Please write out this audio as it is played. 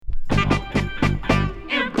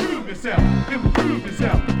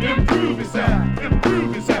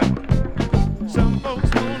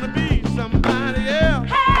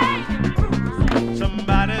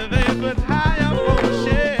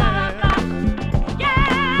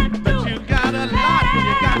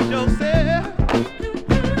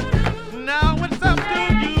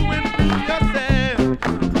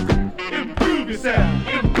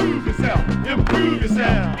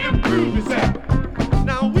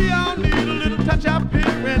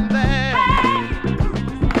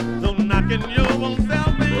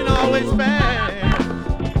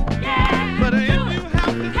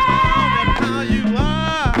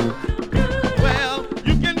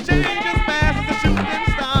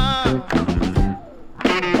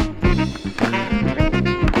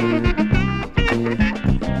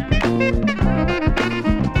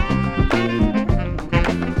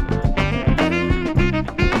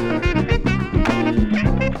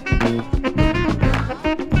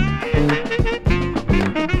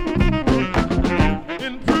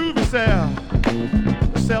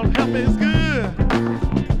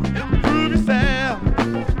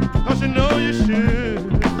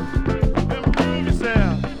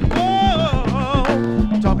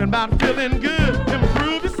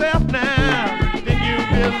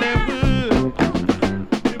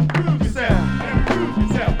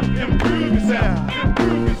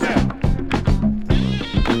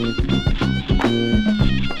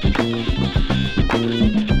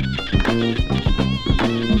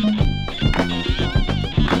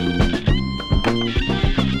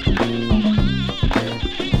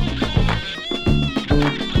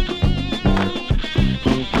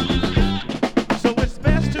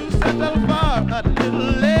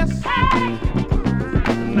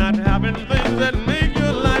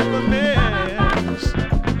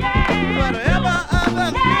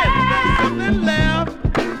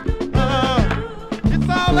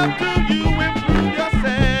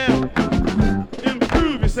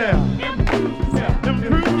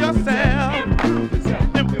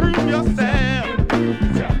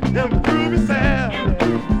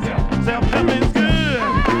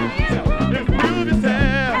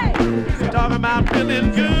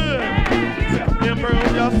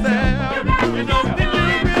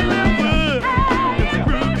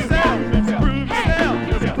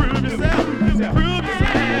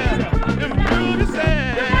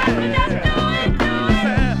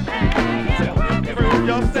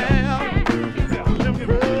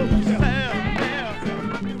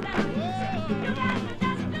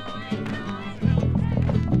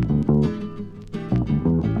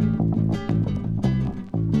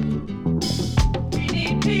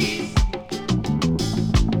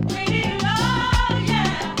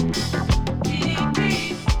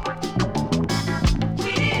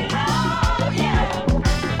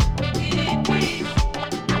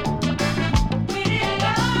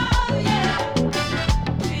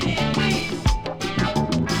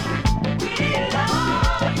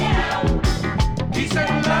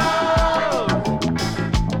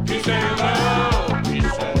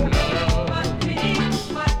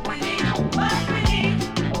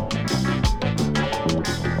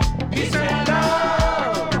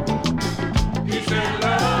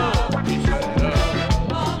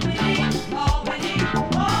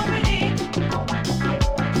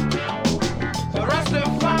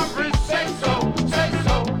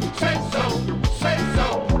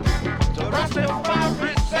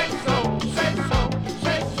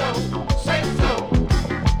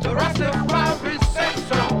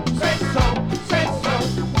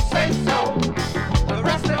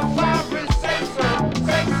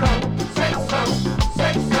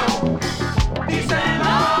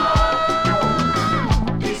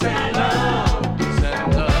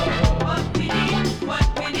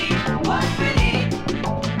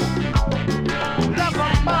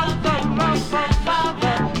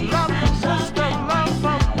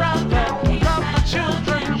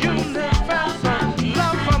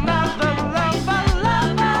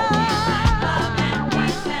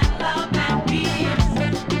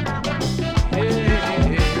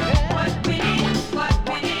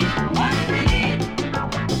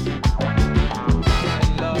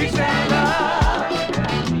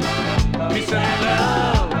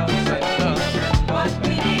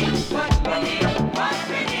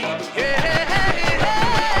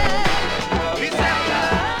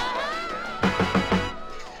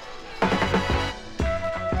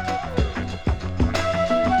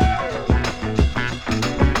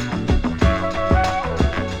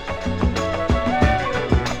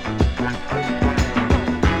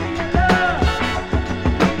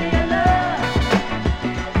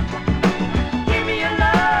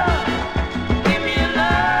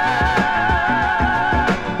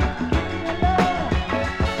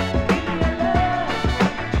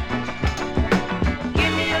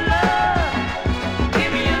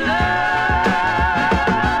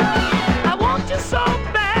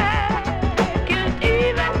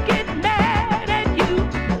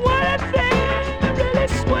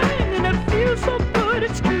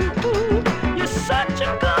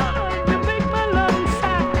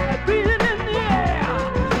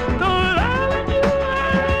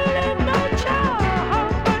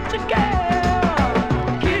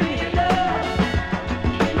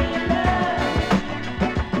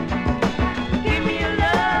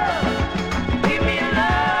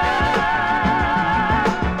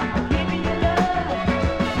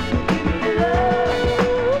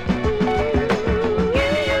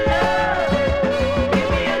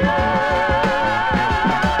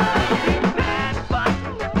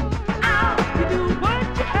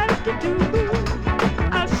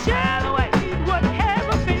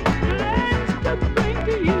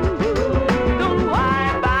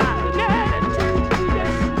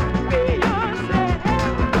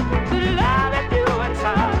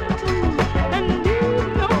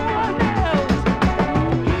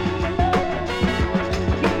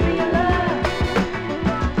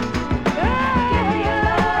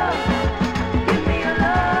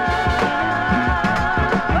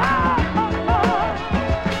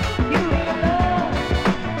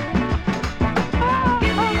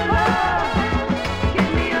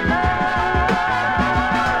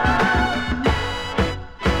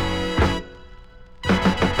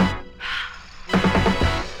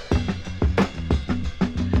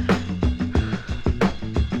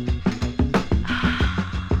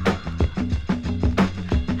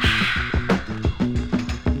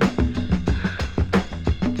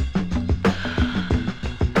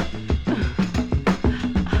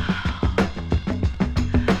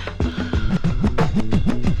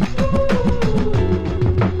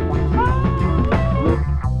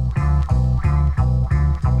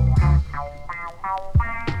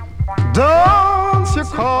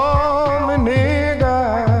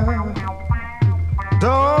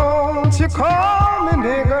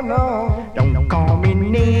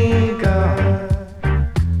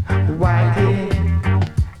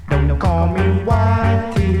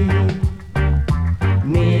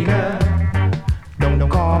Nigger, don't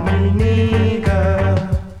call me nigger.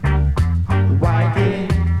 Whitey,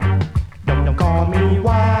 don't call me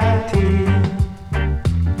whitey.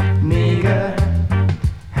 Nigger,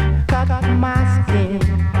 cut my skin,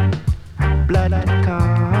 blood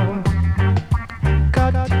come,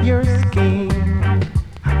 cut your skin,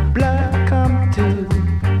 blood come too.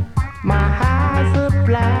 My eyes are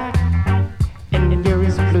black and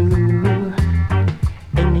yours blue,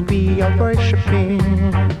 and we are worshiping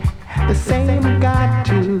the same God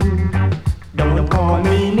too. Don't call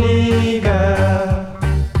me nigger,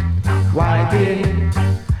 whitey.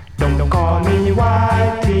 Don't call me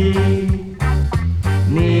whitey,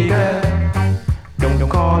 nigger. Don't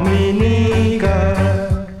call me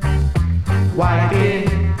nigger, whitey.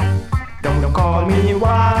 Don't call me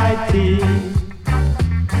whitey,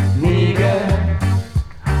 nigger.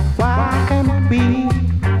 Why can't we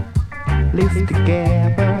live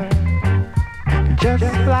together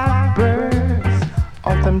just like birds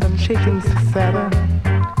or them chickens feather?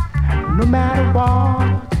 No matter what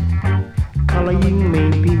color you may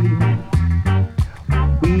be,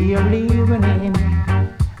 we are living in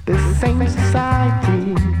the same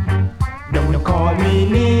society. Don't call me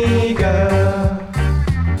nigger,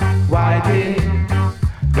 whitey.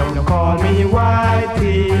 Don't call me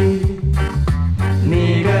whitey,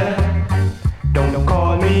 nigger. Don't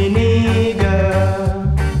call me nigger,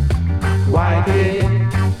 whitey.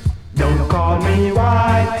 Don't call me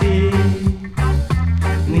whitey,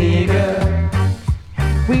 nigger.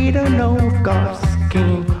 We don't know if God's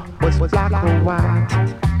skin was black or white.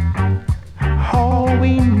 All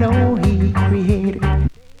we know He created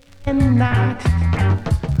and night.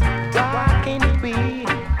 Why can't we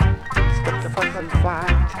stop the fuss and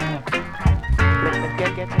fight?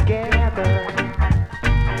 Let's get together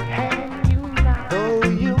and unite. Though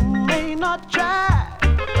you may not try,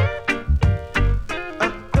 a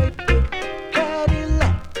great big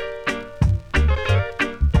Cadillac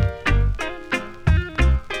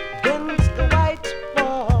against the white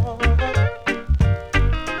wall,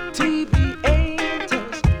 TV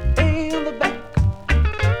angels in the back.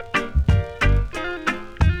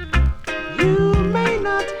 You may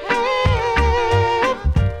not have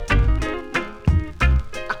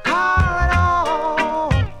a car at all,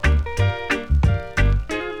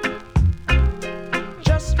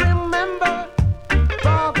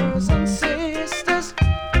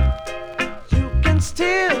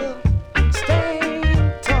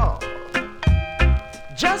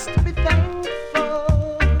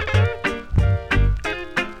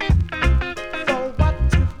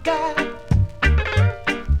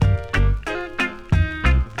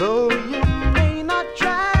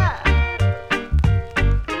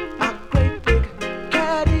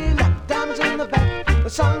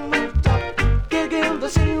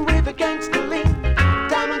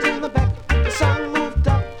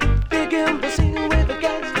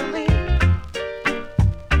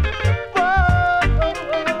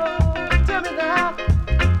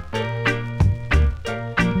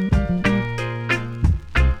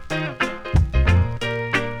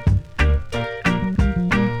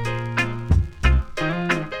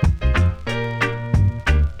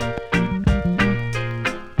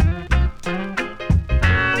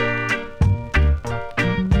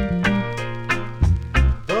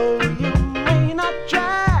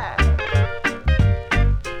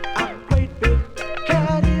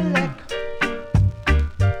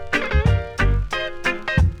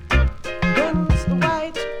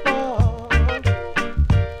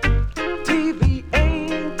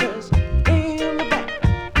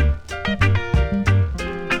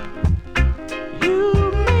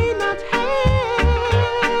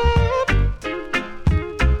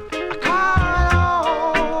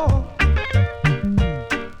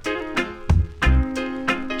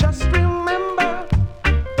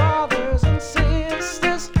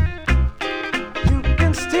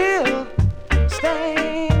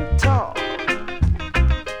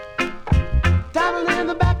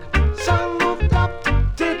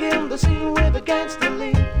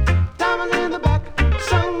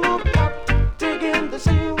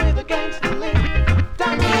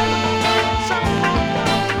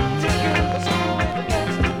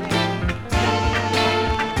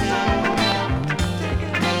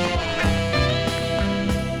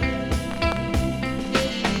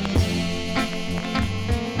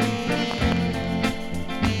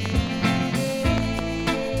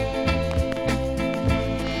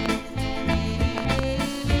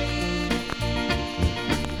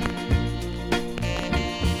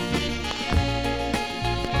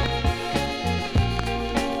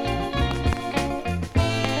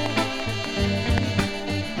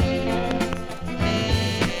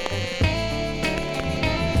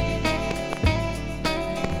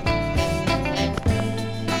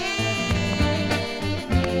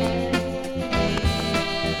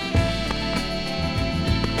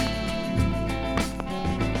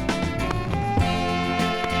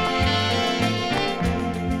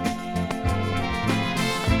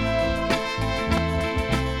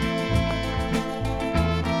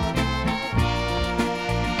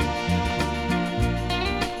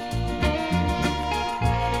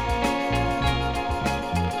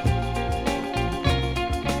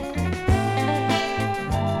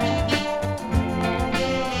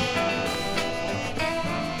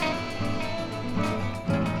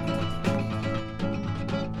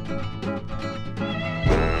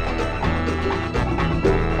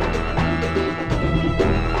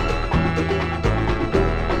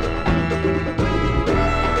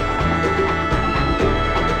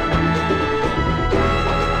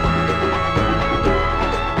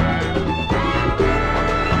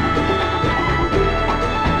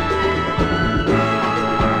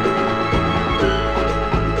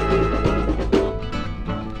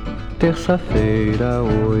 Terça-feira,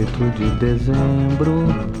 8 de dezembro.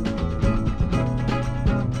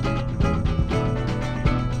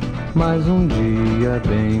 Mais um dia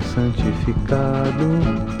bem santificado.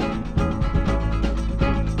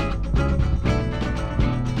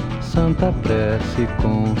 Santa Prece,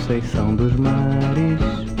 Conceição dos Mares.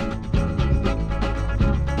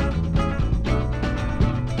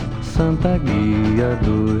 Santa Guia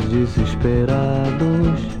dos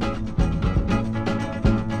Desesperados.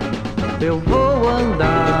 Eu vou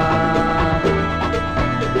andar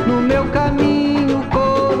no meu caminho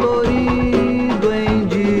colorido em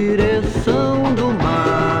direção do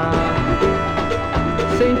mar,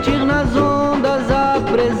 sentir nas ondas a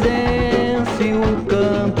presença e o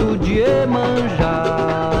canto de Iemanjá.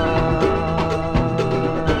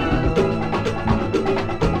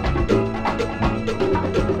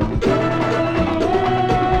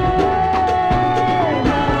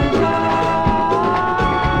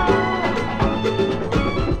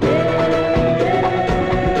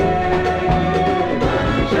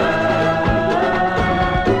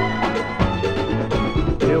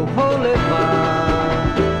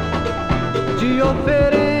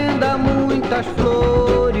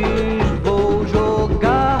 Flores vou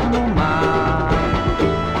jogar no mar.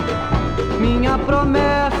 Minha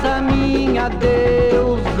promessa, minha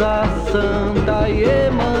deusa Santa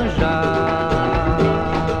Iemanjá.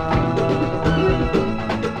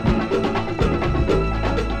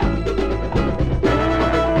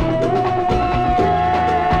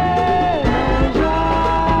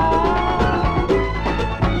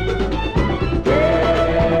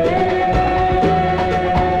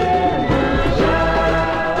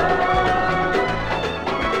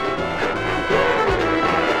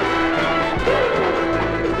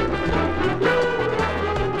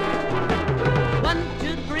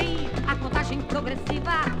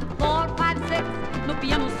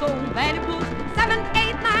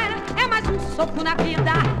 Soco na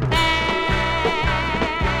vida.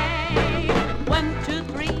 Hey, 1, 2,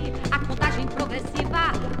 3, a contagem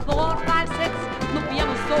progressiva. 4, 5, 6, no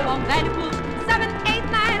piano soa um velho blues. 7,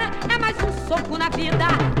 8, 9, é mais um soco na vida.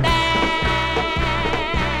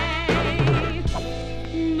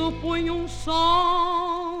 10, no punho um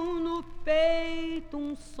som, no peito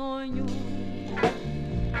um sonho.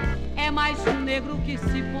 É mais um negro que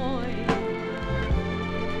se põe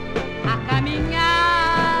a caminhar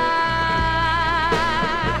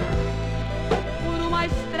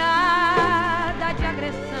de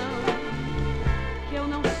agressão que eu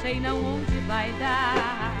não sei não onde vai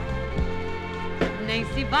dar, nem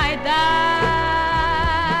se vai dar.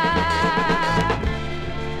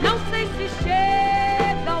 Não sei se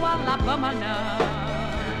chega ao Alabama não,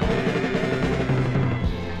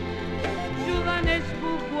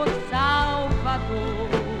 Joanesburgo ou Salvador.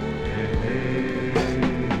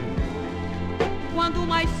 Quando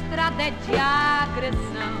uma estrada é de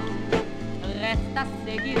agressão, resta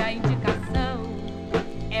seguir a indicação.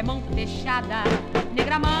 É mão fechada,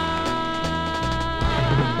 negra mão.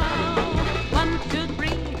 1, 2,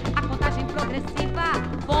 3, a contagem progressiva.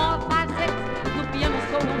 4, 5, 6, no piano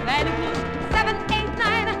soa um velho blues. 7, 8,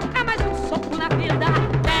 9, é mais um soco na vida.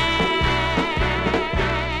 10,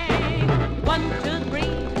 1, 2,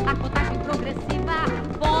 3, a contagem progressiva.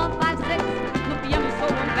 4, 5, 6, no piano soa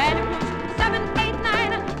um velho blues. 7, 8,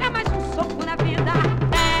 9, é mais um soco na vida.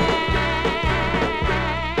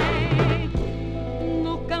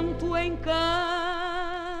 Encanto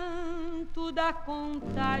da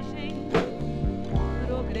contagem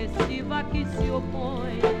progressiva que se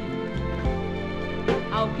opõe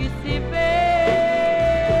ao que se vê.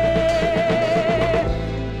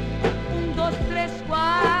 1, 2, 3,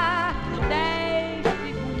 4, 10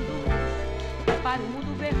 segundos para o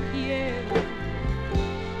mundo ver que eu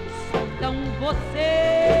sou tão você.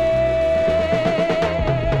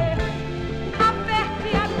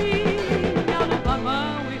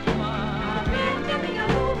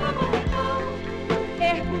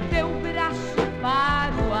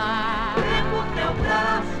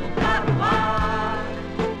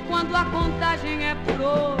 É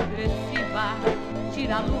progressiva,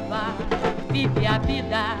 tira a luva, vive a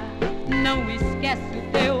vida, não esquece o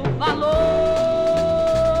teu valor.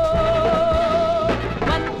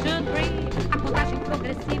 1, 2, 3, a contagem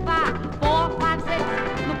progressiva. 4, 5,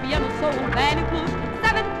 6, no piano sou um velho blues.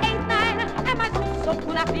 7, 8, 9, é mais um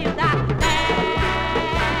soco na vida.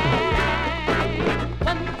 1,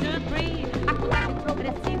 2, 3, a contagem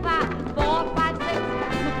progressiva. 4, 5, 6,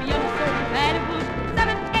 no piano sou um velho blues.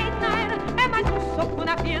 7, 8, 9, é mais um soco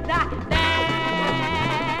na vida. 10, 10,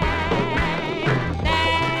 10,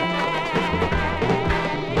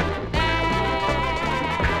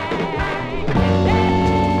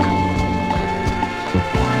 10.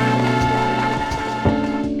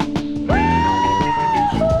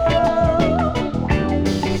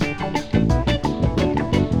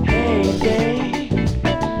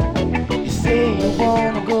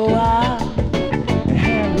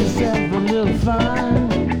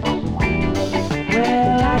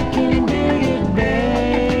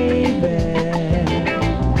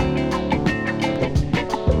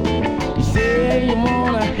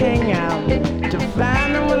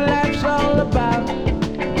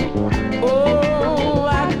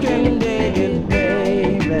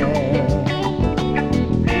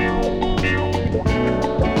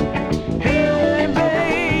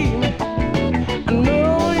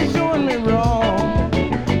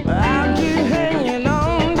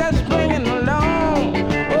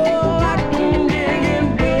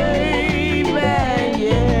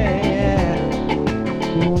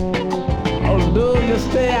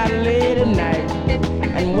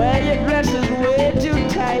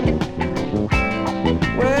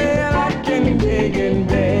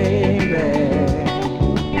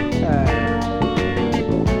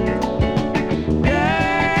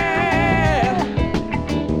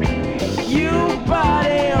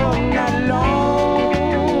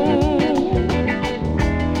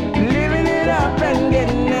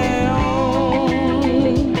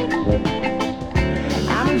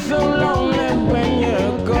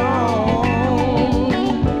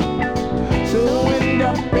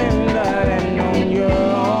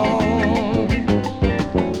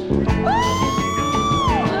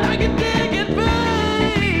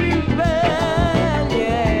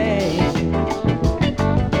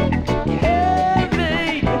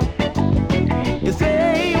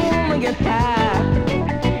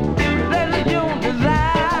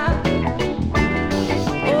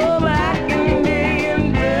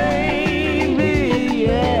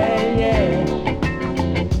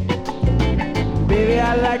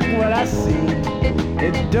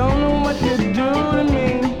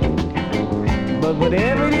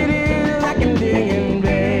 whatever it is, I can dig in,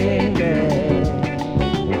 baby.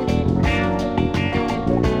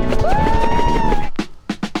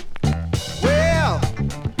 Well,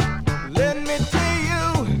 let me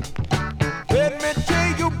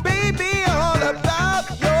tell you, baby, all about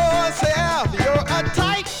yourself. You're a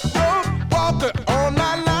tightrope walker on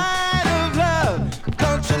my line of love.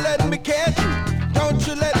 Don't you let me catch you. Don't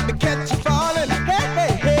you let me catch you falling. Hey,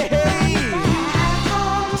 hey, hey, hey. You have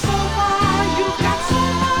come so far, you've got so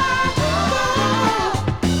much to go.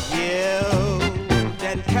 You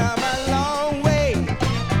then come a long way.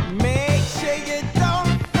 Make sure you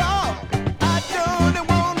don't fall. I don't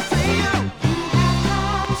want to see you. You have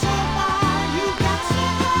come so far, you've got so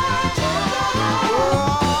much to go.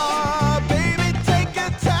 Oh, baby, take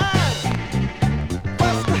your time.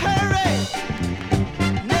 What's the hurry?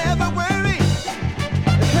 Never worry.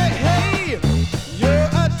 Hey, hey, you're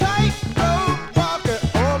a tightrope walker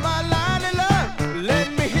on my line of love. Let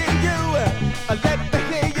me hear you. Let me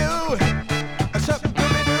hear you. Something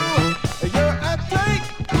to do. You're a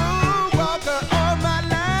tightrope walker on my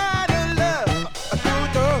line of love. Do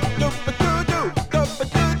do do do do do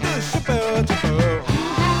do do super duper. You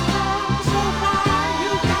have come so far,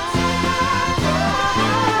 you got so much to go.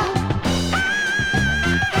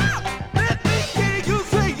 Let me hear you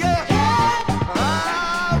say yeah.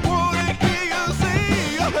 I wanna hear you say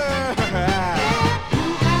yeah. You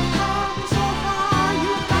have come so far,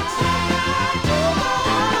 you got so much to go.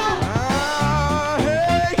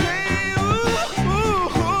 Hey, hey, ooh,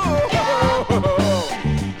 ooh,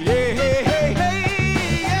 yeah, hey, hey, hey,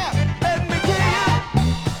 yeah. Let me hear you.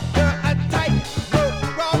 You're a tightrope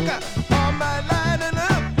walker on my line of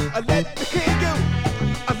love. Let me hear you.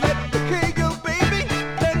 Let me hear you, baby.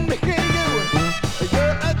 Let me hear you.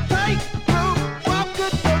 You're a tightrope walker.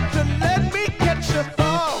 Don't you let me catch you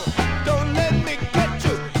fall. Don't let me catch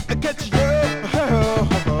you. Catch you.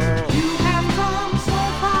 You have come so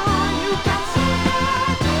far. You got so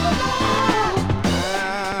much to go. I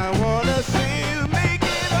wanna see you make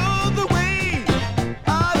it all the way,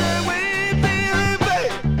 baby.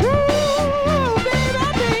 Woo,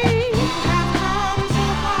 baby. You have come so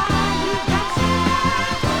far. You got so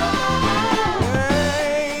much to go.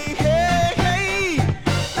 Hey, hey, hey.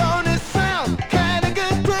 Don't it sound kinda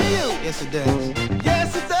good to you? Yes, it does. Yes,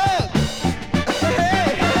 it does. Hey,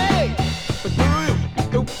 hey. Do you?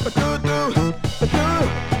 Do do do do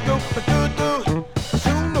do do do.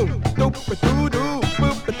 Shoo do do do do do do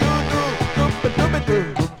do do.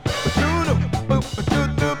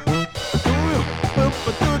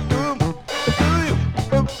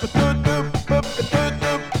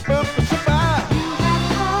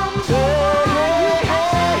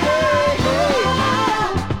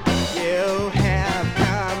 You have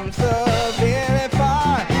come so very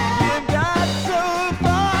far. You've got so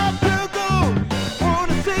far to go.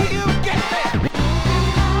 Wanna see you get there.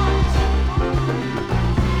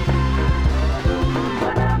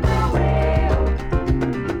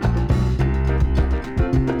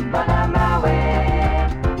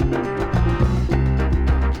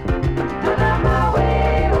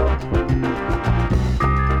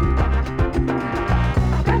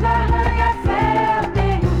 Cada arranha-céu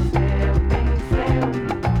tem o céu.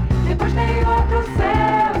 Depois tem outro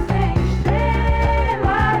céu sem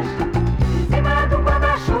estrelas. Em cima do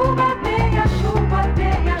guarda-chuva tem a chuva.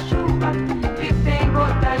 E tem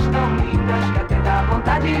gotas tão lindas que até dá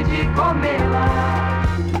vontade de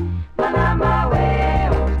comê-las. Manamauê,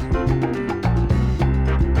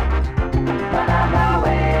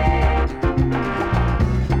 Manamauê.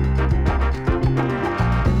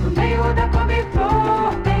 No meio da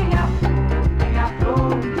couve-flor tem a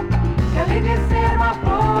flor, que além de ser uma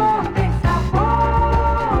flor tem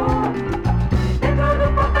sabor. Dentro do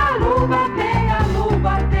porta-luva tem a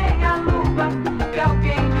luva, que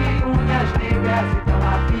alguém de unhas negras e tão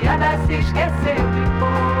afiadas se esqueceu de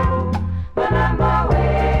pôr.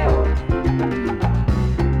 Manamauê,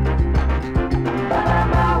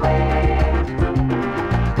 Manamauê.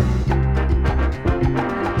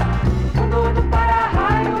 No fundo do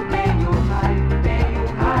para-raio tem o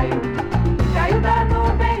raio, que caiu da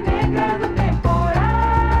nuvem negra do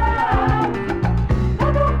temporal.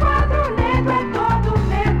 Todo quadro negro é todo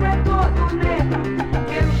negro,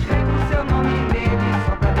 que eu escrevo seu nome nele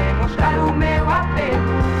só pra demonstrar o meu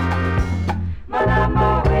apego.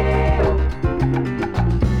 Manamauê,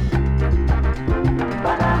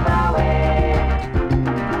 Manamauê.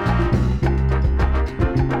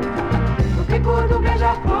 No pico do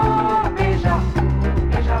beija-flor,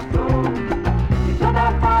 e toda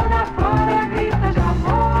a fauna fora grita de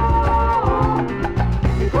amor.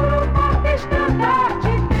 Seguro o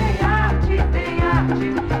porta-estandarte, tem arte,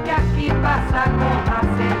 e aqui passa com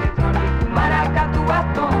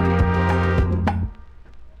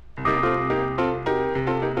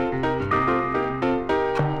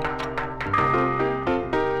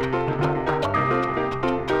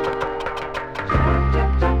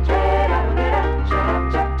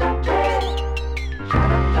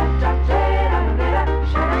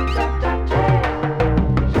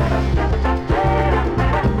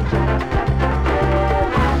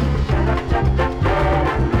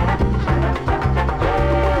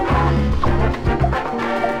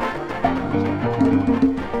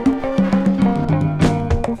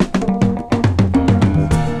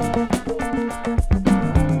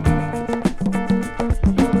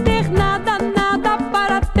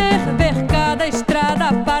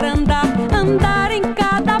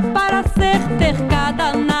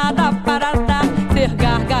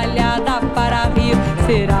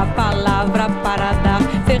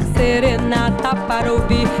serenata para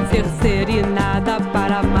ouvir, ser serenada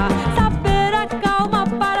para amar, saber a calma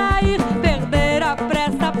para ir, perder a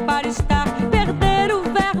pressa para estar, perder o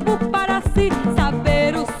verbo para si,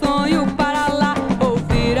 saber o sonho para lá,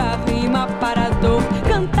 ouvir a rima para a dor,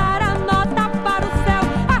 cantar a nota para o céu,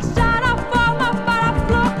 achar a forma para a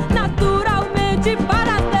flor, naturalmente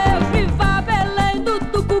para Deus. Viva Belém do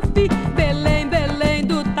Tucupi, Belém, Belém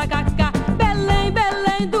do Tacacá, Belém,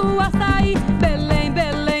 Belém do Açaí, Belém,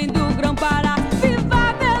 Belém do Grão-Pará.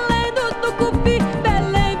 Viva Belém do Tucupi,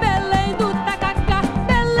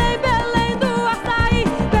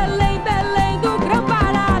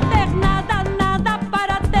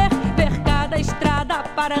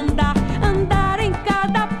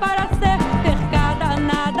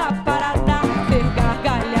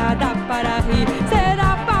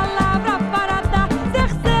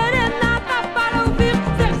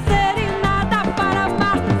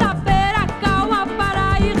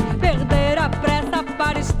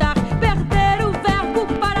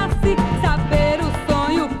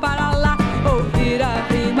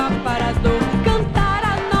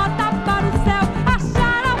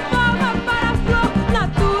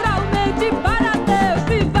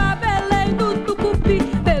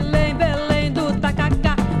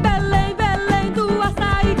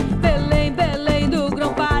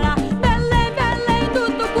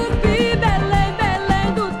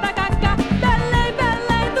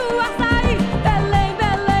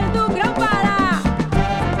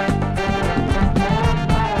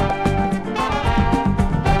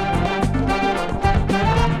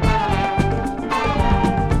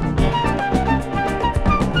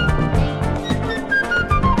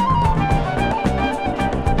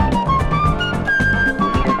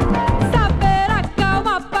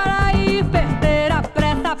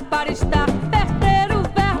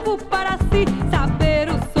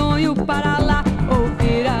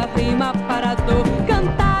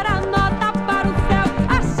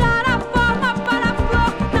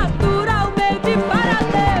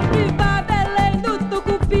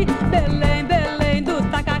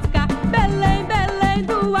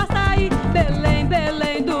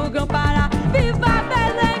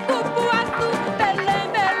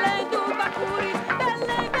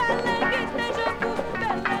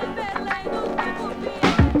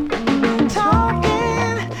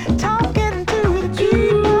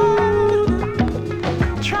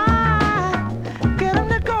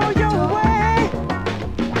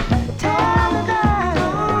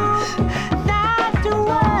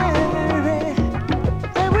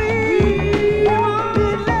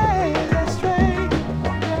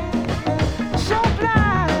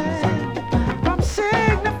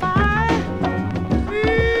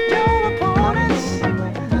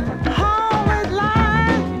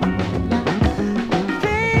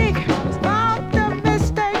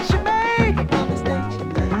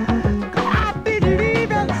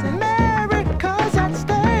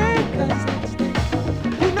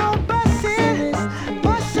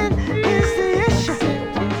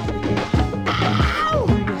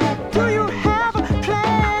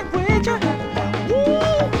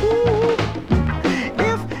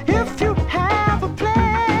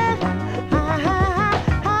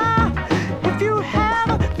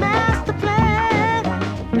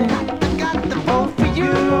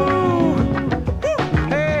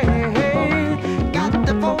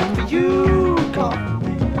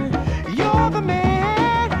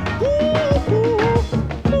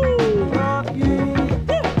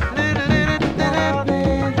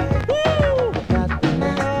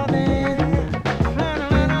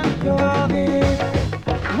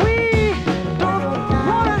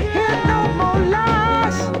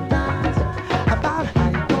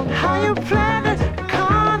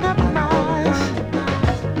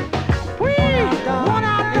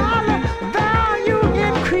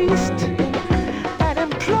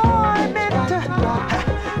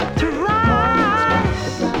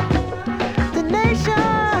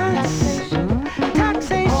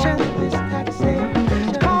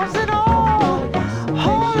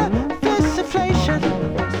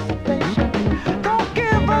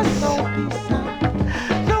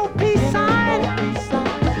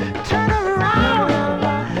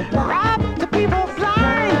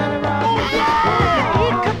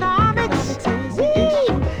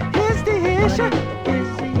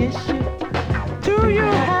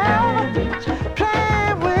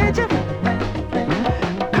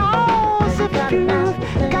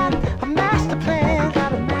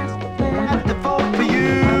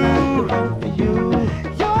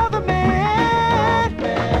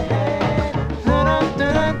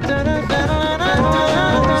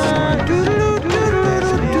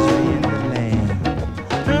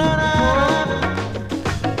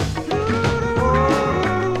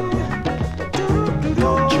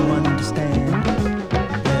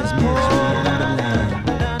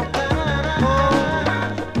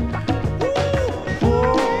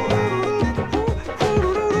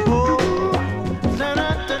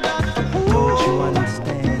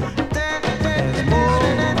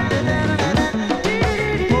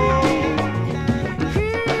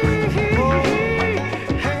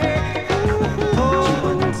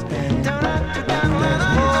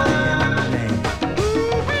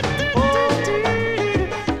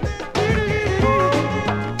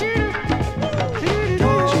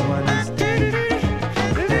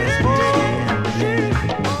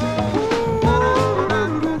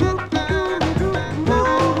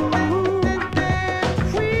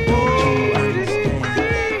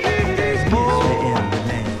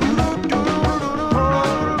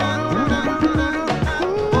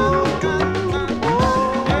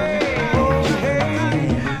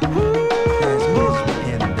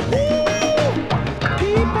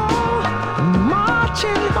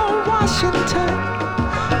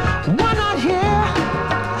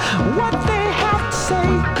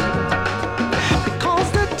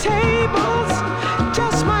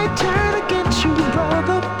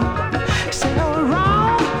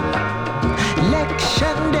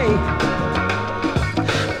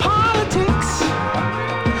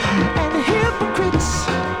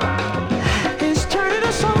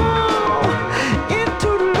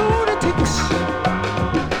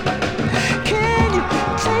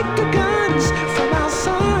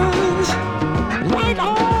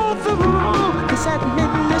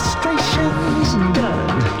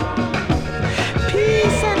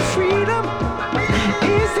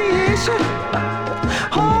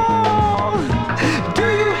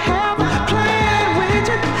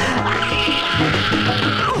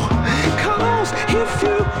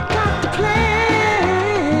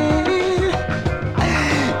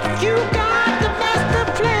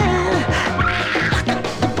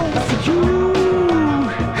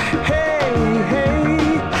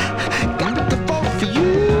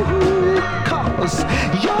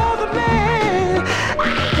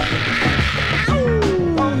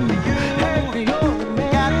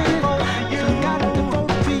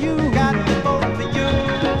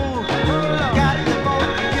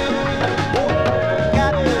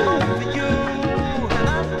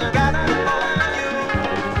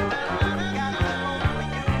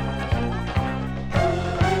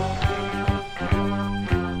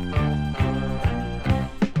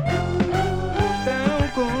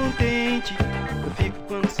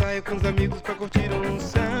 quando saio com os amigos pra curtir um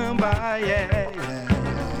samba, yeah, yeah,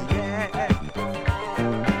 yeah.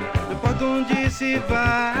 Depois de onde se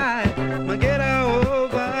vai, Mangueira ou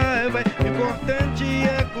vai. O importante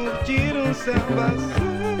é curtir um samba.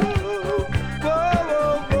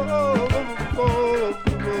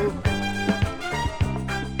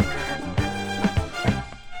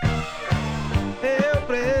 Eu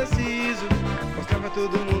preciso mostrar pra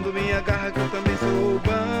todo mundo minha garra, que eu também sou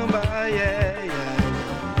bamba, yeah, yeah,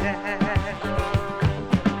 yeah.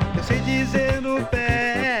 Eu sei dizer no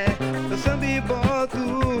pé, eu samba e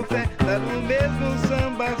boto fé, tá no mesmo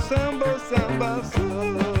samba, samba, samba, sou.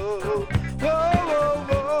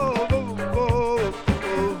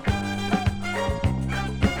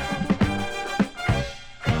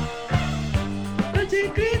 Eu te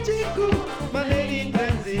critico, maneira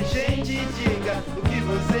intransigente, diga o que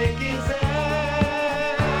você quiser.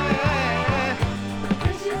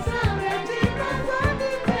 Este samba é de pagode,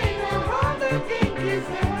 vem na roda quem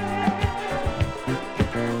quiser.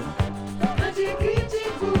 Eu te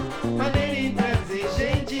critico, Maneira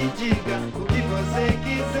intransigente, diga o que você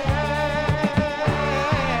quiser.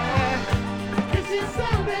 este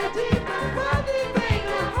samba é de pagode, vem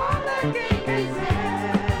na roda quem quiser.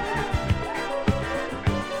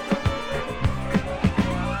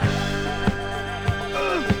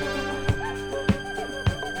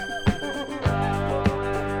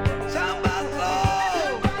 Samba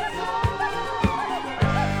soul,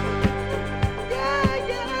 yeah,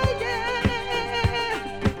 yeah, yeah.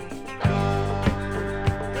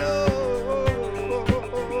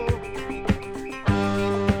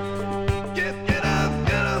 Get up,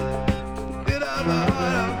 get up, get up,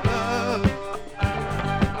 up, up.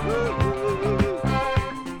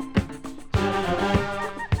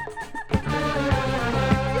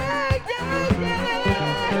 Yeah, yeah,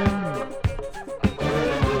 yeah.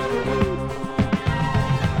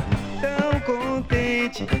 Tão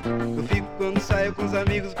contente eu fico quando saio com os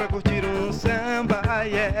amigos pra curtir um samba,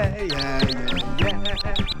 yeah, yeah, yeah, yeah.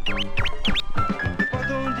 Depois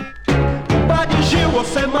de onde Compadre Gil,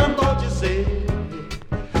 você mandou dizer.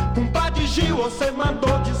 Compadre Gil, você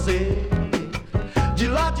mandou dizer. De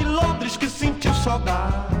lá de Londres que sentiu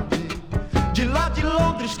saudade. De lá de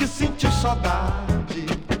Londres que sentiu saudade.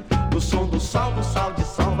 Do som do sal de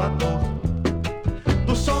Salvador.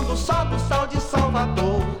 Do som do sal de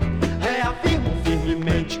Salvador. Reafirmo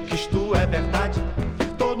firmemente que isto é verdade.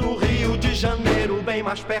 Tô no Rio de Janeiro, bem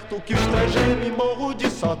mais perto que o estrangeiro, e morro de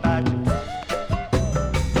saudade.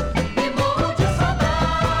 E morro de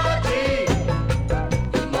saudade,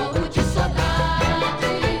 e morro de saudade,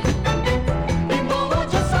 E morro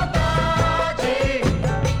de saudade.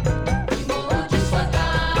 e morro de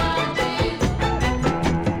saudade.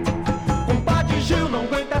 Compadre Gil, não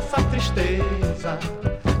aguenta essa tristeza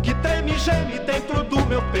que treme e geme dentro do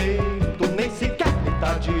meu peito. Nem sequer me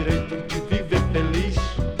dá direito de viver feliz.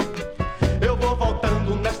 Eu vou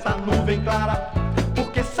voltando nessa nuvem clara,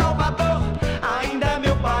 porque Salvador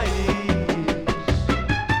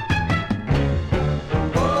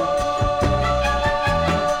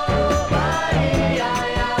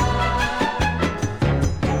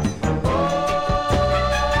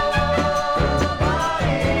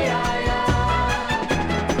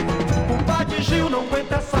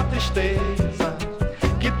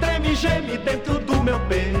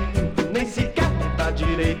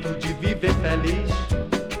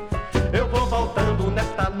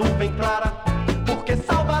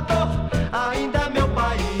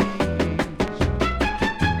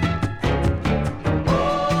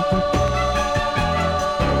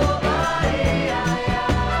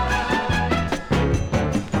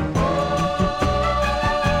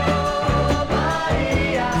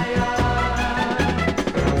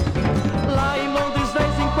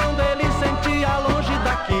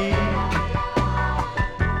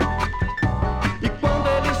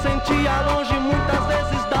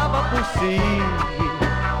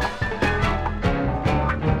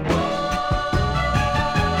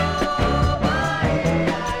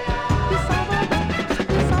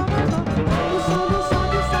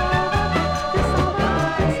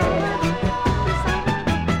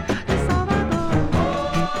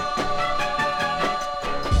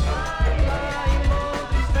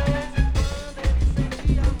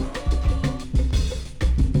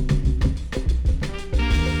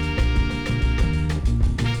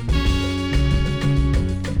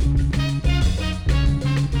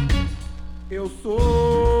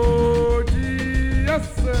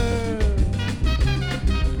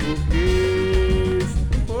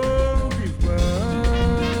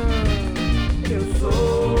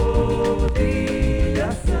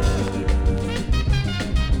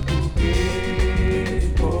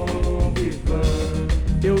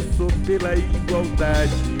pela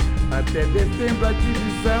igualdade, até defendo a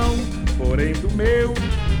divisão, porém do meu,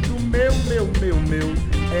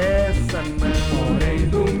 essa não. Porém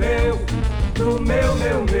do meu,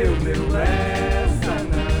 essa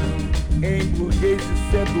não. Em burguês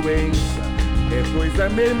isso é doença, é coisa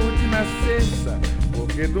mesmo de nascença,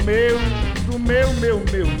 porque do meu,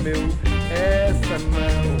 essa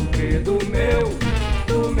não. Porque do meu,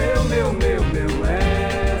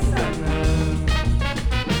 essa não.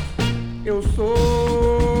 Eu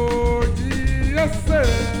sou de ação,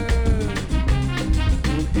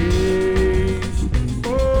 burguês,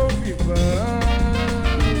 povo e vã.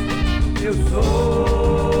 Eu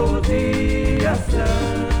sou de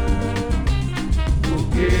ação,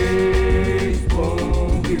 burguês,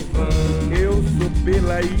 bom e fã. Eu sou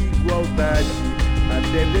pela igualdade,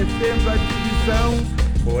 até defendo a divisão,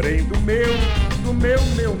 porém do meu,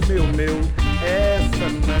 essa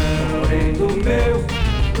não. Porém do meu,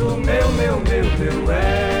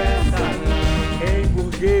 essa não. Em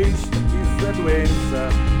burguês isso é doença,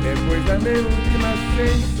 é coisa mesmo de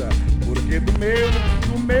nascença, porque do meu,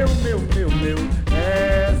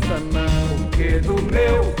 essa não. Porque do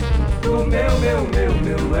meu,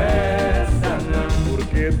 essa não.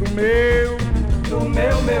 Porque do meu,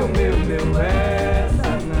 essa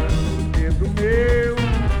não. porque do meu,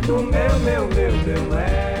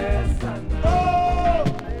 essa não.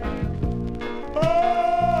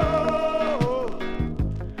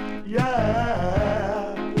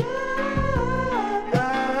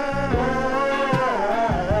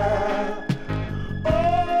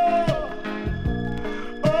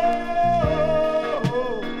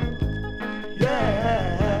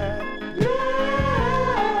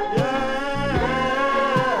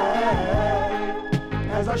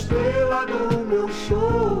 És a estrela do meu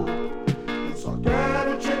show. Eu só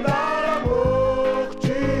quero te dar amor.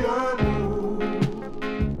 Te amo,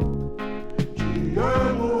 te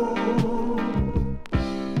amo.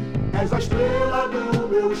 És a estrela do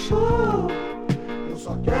meu show. Eu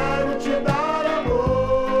só quero te dar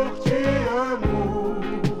amor. Te amo,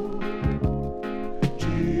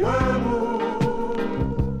 te amo.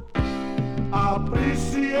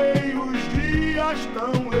 Apreciei os dias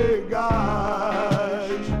tão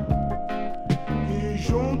legais que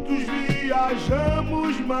juntos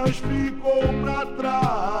viajamos, mas ficou pra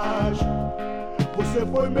trás. Você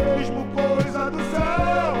foi mesmo coisa do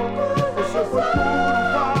céu, você foi puro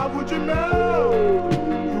favo de mel,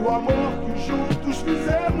 e o amor que juntos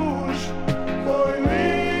fizemos foi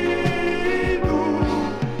lindo.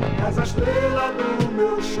 És a estrela do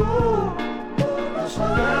meu show. Eu só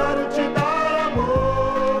quero te dar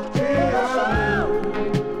amor. Te amo,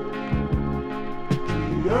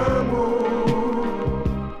 te amo.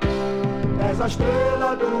 És a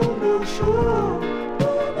estrela do meu show.